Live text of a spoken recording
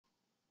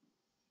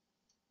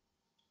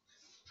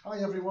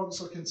Hi everyone,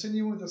 so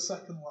continuing with the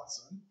second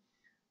lesson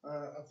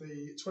of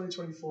the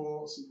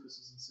 2024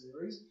 sequences and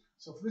series.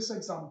 So for this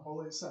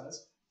example it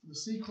says, for the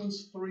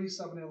sequence 3,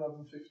 7,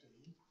 11, 15,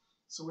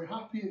 so we're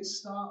happy it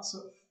starts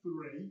at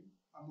 3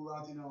 and we're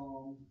adding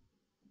on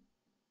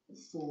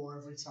 4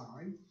 every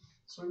time.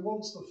 So it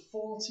wants the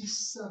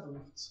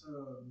 47th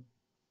term.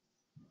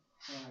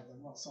 Right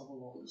then, let's have a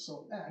look.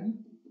 So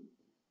n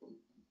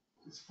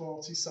is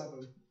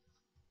 47.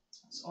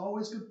 It's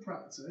always good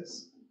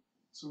practice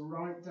to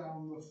write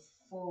down the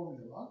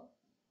formula.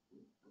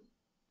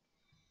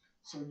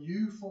 So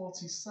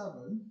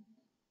U47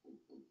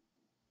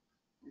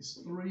 is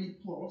 3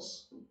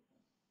 plus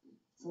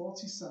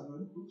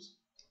 47, oops,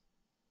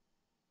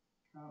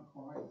 can't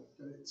quite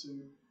get it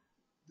to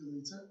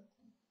delete it,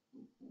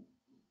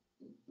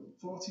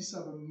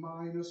 47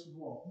 minus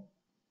 1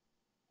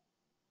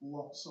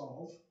 lots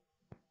of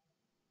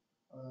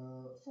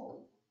 4.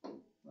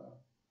 There.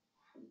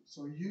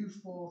 So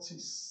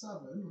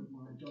U47, with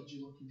my dodgy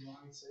looking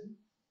writing,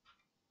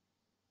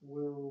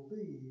 will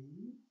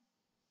be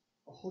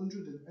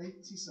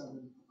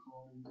 187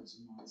 according to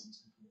my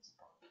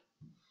computer.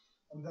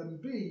 And then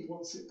B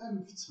wants the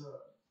nth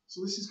term.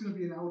 So this is going to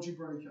be an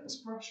algebraic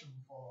expression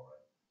for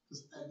it,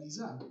 because n is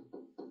n.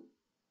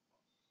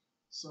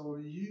 So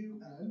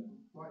un,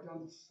 write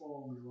down the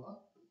formula.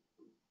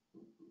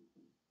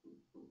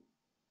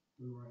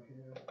 Do right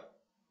here.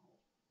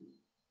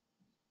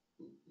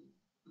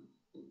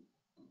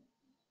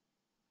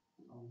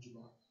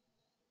 Algebra.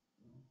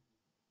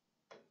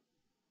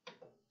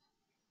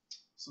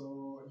 So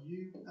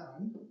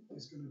un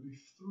is going to be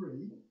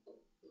 3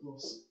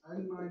 plus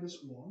n minus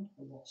 1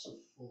 lots of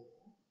 4.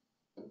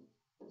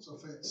 So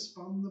if I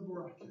expand the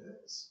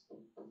brackets,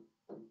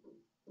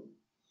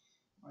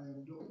 I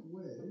end up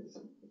with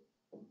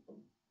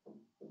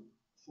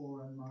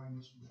 4n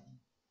minus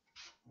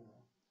 1.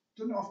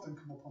 Doesn't often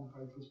come up on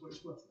papers, but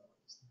it's worth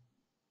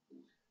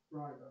knowing.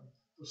 Right then,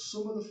 the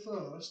sum of the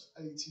first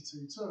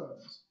 82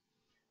 terms.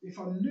 If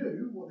I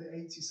knew what the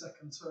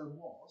 82nd term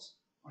was,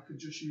 I could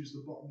just use the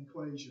bottom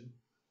equation.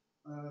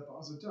 But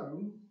as I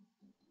don't,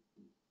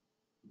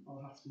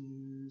 I'll have to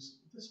use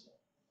this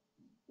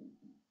one.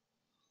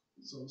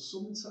 So the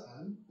sum to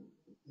n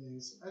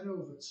is n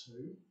over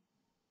 2,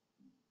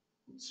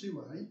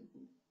 2a,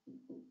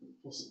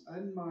 plus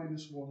n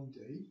minus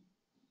 1d.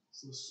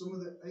 So the sum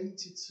of the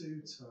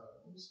 82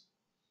 terms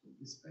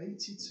is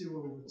 82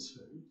 over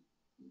 2,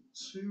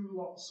 2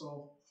 lots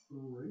of 3,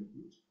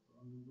 oops,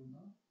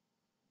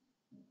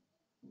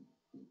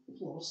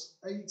 plus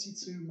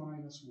 82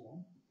 minus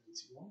 1,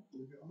 81,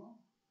 believe it or not,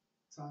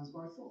 times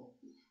by 4.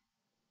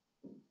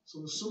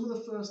 So the sum of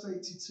the first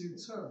 82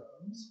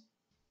 terms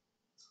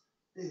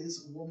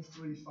is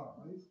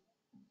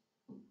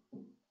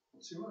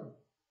 13520.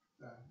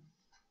 There.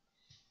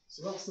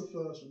 So that's the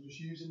first one, just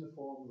using the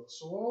formula.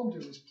 So all I'm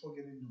doing is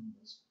plugging in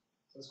numbers.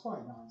 So it's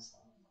quite nice.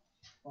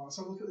 Right, let's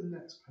have a look at the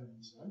next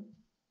page then.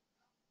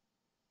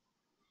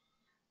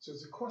 So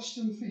it's a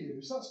question for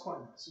you, so that's quite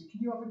nice. So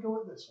can you have a go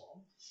at this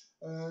one?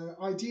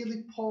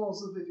 Ideally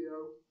pause the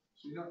video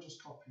so you're not just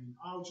copying.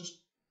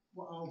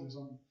 What I'll do is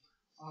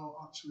I'll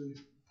actually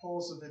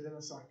pause the video in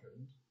a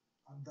second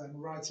and then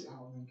write it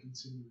out and then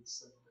continue at the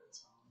same bit of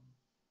time.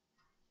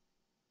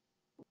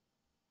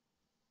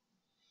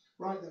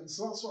 Right then,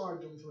 so that's what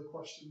I've done for the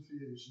question for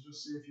you, so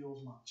just see if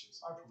yours matches.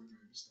 I probably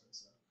made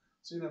mistakes there,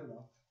 so you never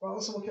know. Right,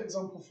 let's have a look at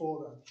example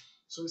 4 then.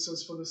 So it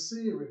says for the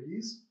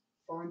series,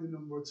 find the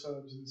number of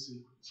terms in the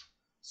sequence.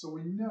 So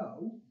we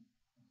know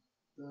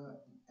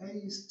that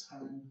A is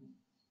 10,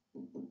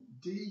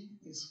 D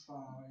is 5,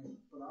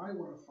 but I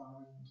want to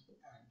find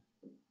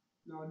N.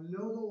 Now I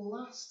know the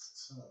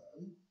last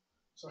term,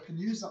 so I can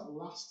use that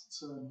last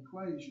term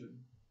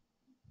equation,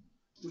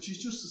 which is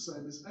just the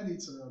same as any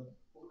term,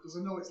 but because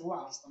I know it's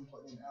last, I'm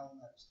putting an L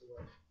next to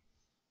it.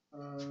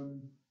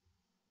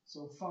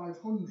 So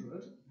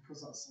 500,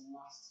 because that's the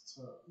last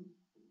term,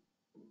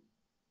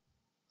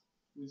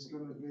 is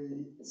going to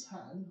be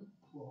 10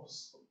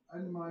 plus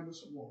n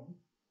minus 1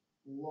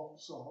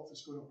 lots of,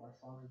 it's going up by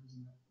 5,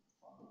 isn't it?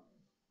 5.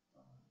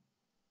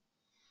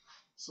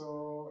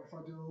 So if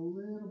I do a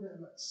little bit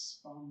of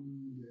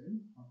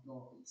expanding, I've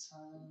got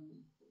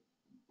 10,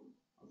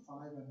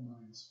 5n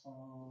minus 5.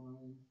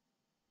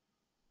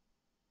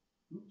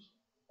 Oops.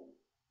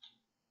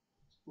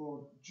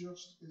 Board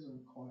just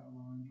isn't quite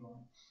aligned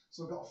right.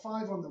 So I've got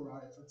 5 on the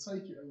right. If I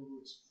take it over,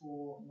 it's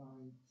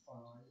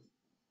 495.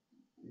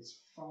 It's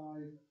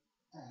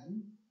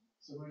 5n.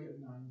 So we're going to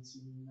get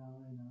 99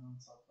 on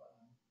top of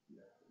n.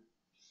 Yeah.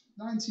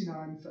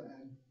 99 for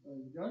n. There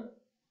you go.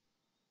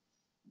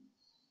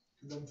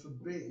 And then for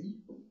B,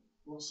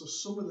 what's the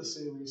sum of the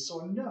series?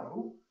 So I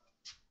know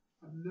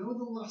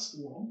the last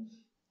one,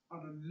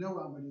 and I know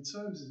how many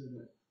terms is in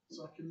it.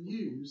 So I can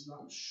use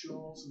that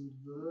shortened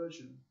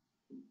version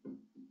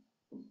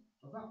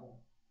of that one.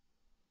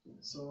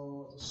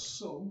 So the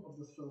sum of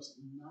the first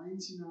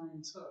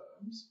 99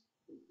 terms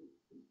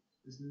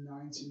is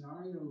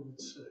 99 over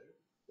 2.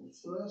 The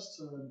first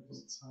term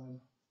is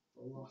 10,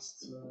 the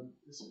last term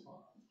is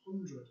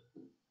 500.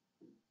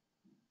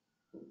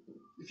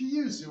 If you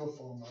use your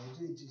formula,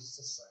 it's just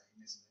the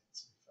same, isn't it,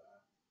 to be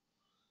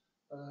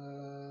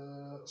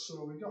fair?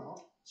 So we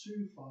got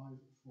 2, 5,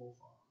 4,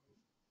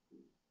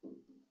 5.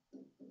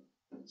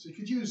 So you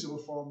could use your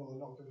formula and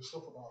not give a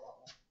stuff about that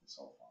one. It's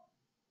all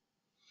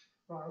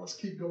fine. Right, let's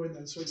keep going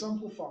then. So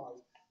example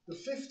 5. The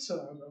fifth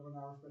term of an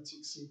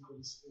arithmetic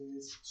sequence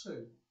is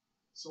 2.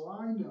 So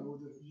I know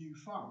that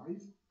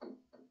U5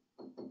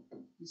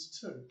 is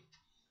 2.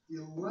 The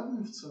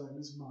 11th term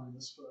is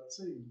minus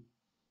 13.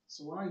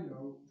 So I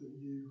know that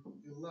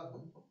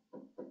U11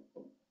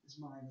 is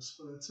minus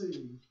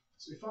 13.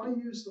 So if I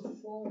use the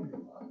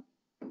formula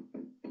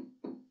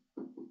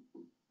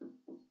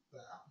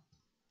there,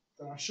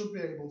 then I should be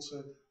able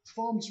to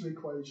form two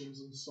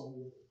equations and solve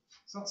them.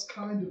 So that's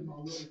kind of my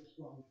little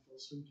plan if I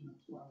was thinking of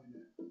planning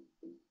it.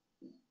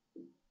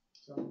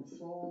 So I'll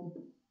form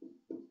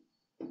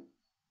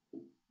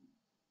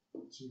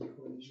two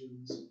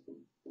equations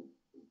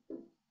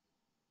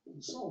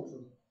and solve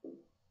them.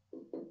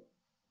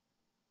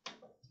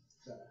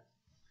 There.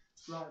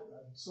 Right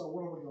then, so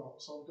what have we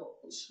got? So I've got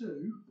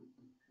 2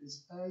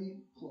 is a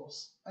plus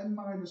n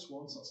minus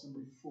 1, so that's going to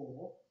be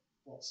 4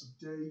 lots of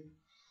d.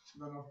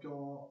 And then I've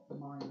got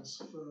minus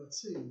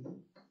 13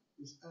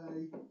 is a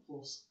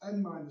plus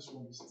n minus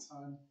 1 is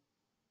 10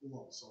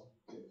 lots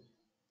of d.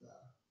 There.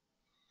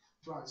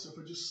 Right, so if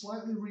I just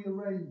slightly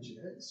rearrange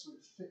it so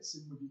it fits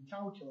in with your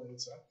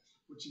calculator,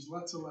 which is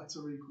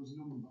letter equals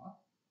number.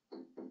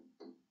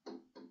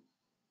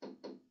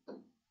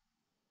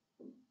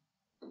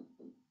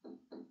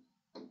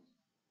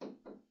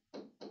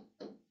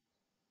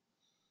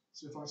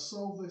 So if I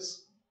solve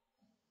this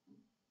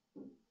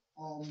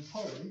on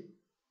poly,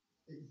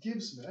 it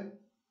gives me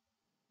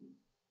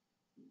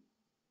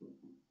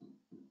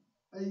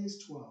a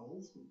is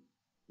 12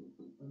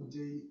 and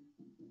d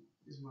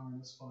is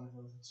minus 5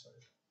 over 2.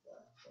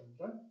 There we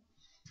go.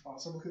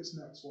 Alright, so look at this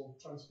next one.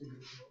 Try to speed it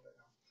up a little bit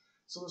now.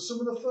 So the sum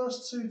of the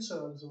first two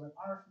terms of an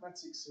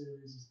arithmetic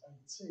series is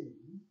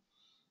 18,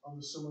 and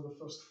the sum of the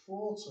first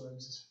four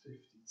terms is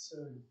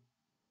 52.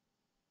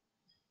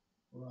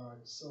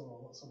 Right,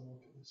 so let's have a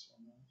look at this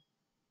one then.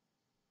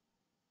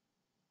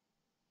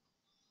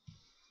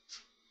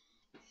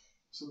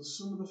 So the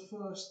sum of the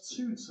first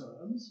two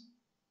terms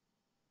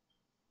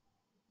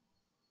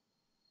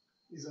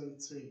is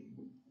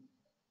 18.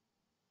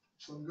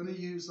 So I'm going to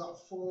use that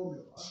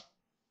formula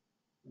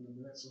in a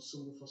minute. So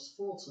sum of the first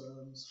four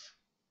terms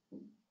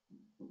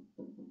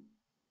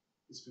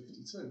is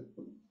 52.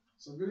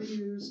 So I'm going to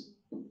use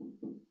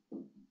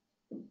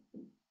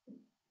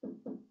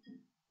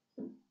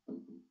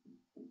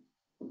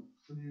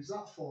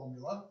that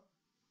formula.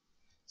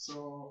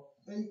 So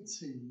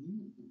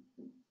 18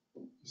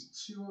 is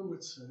 2 over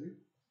 2,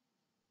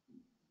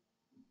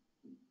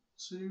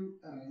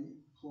 2a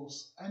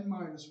plus n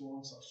minus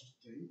 1, so that's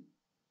just d.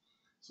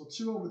 So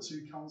 2 over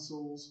 2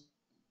 cancels.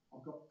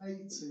 I've got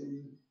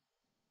 18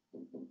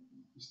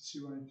 is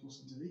 2a plus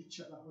d.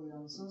 Check that with the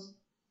answers.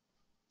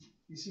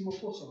 You see my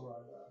plus all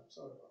right there?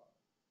 Sorry about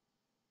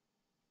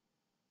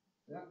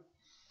that. Yeah.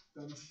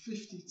 Then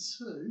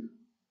 52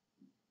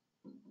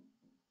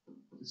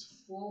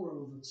 is 4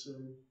 over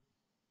 2,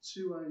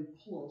 2a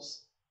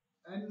plus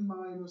n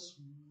minus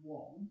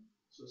 1.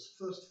 So it's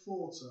first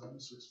four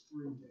terms, so it's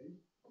 3d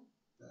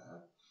there.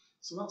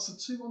 So that's a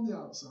 2 on the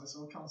outside, so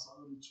I'll cancel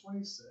that. It'll be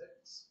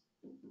 26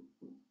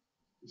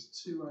 is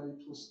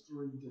 2a plus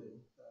 3d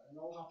there. And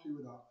all happy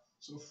with that.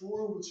 So the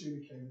 4 over 2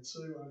 became a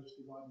 2, and I just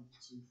divided the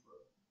 2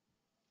 through.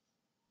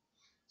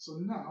 So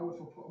now,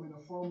 if I put them in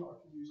a form that I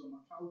can use on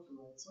my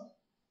calculator,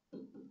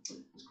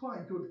 it's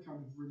quite good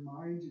kind of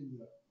reminding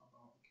you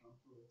about the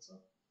calculator.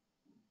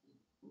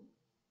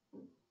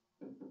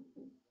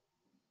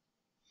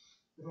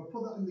 If I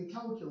put that in the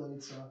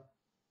calculator,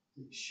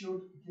 it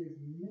should give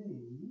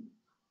me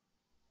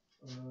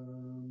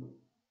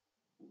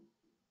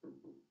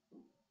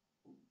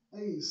A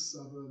is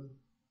 7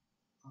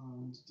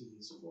 and D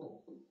is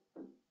 4.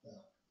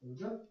 There we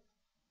go.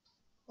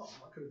 Oh,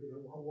 that could have been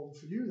a one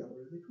for you, that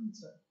really, couldn't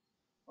it?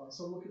 Right,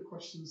 so look at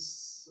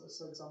questions,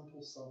 so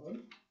example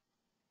 7,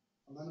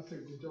 and then I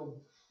think we're done.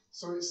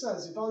 So it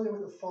says,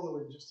 evaluate the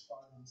following, justify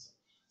an answer.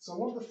 So I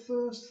want the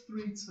first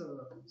three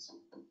terms.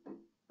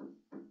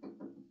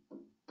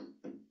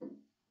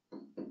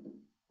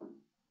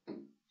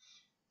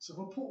 So if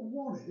I put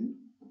 1 in,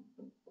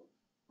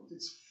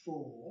 it's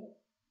 4.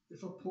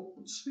 If I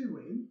put 2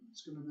 in,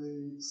 it's going to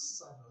be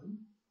 7.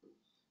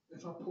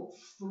 If I put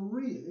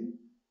 3 in,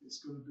 it's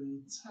going to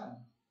be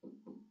 10.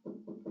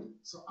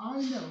 So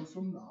I know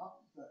from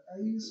that A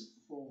is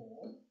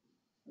 4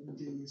 and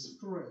D is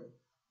 3.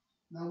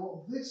 Now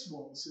what this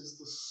wants is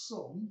the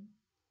sum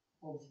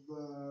of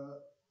the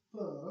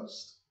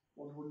first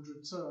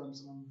 100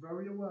 terms, and I'm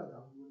very aware that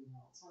I'm running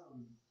out of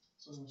time.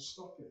 So I'm going to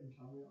stop it and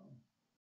carry on.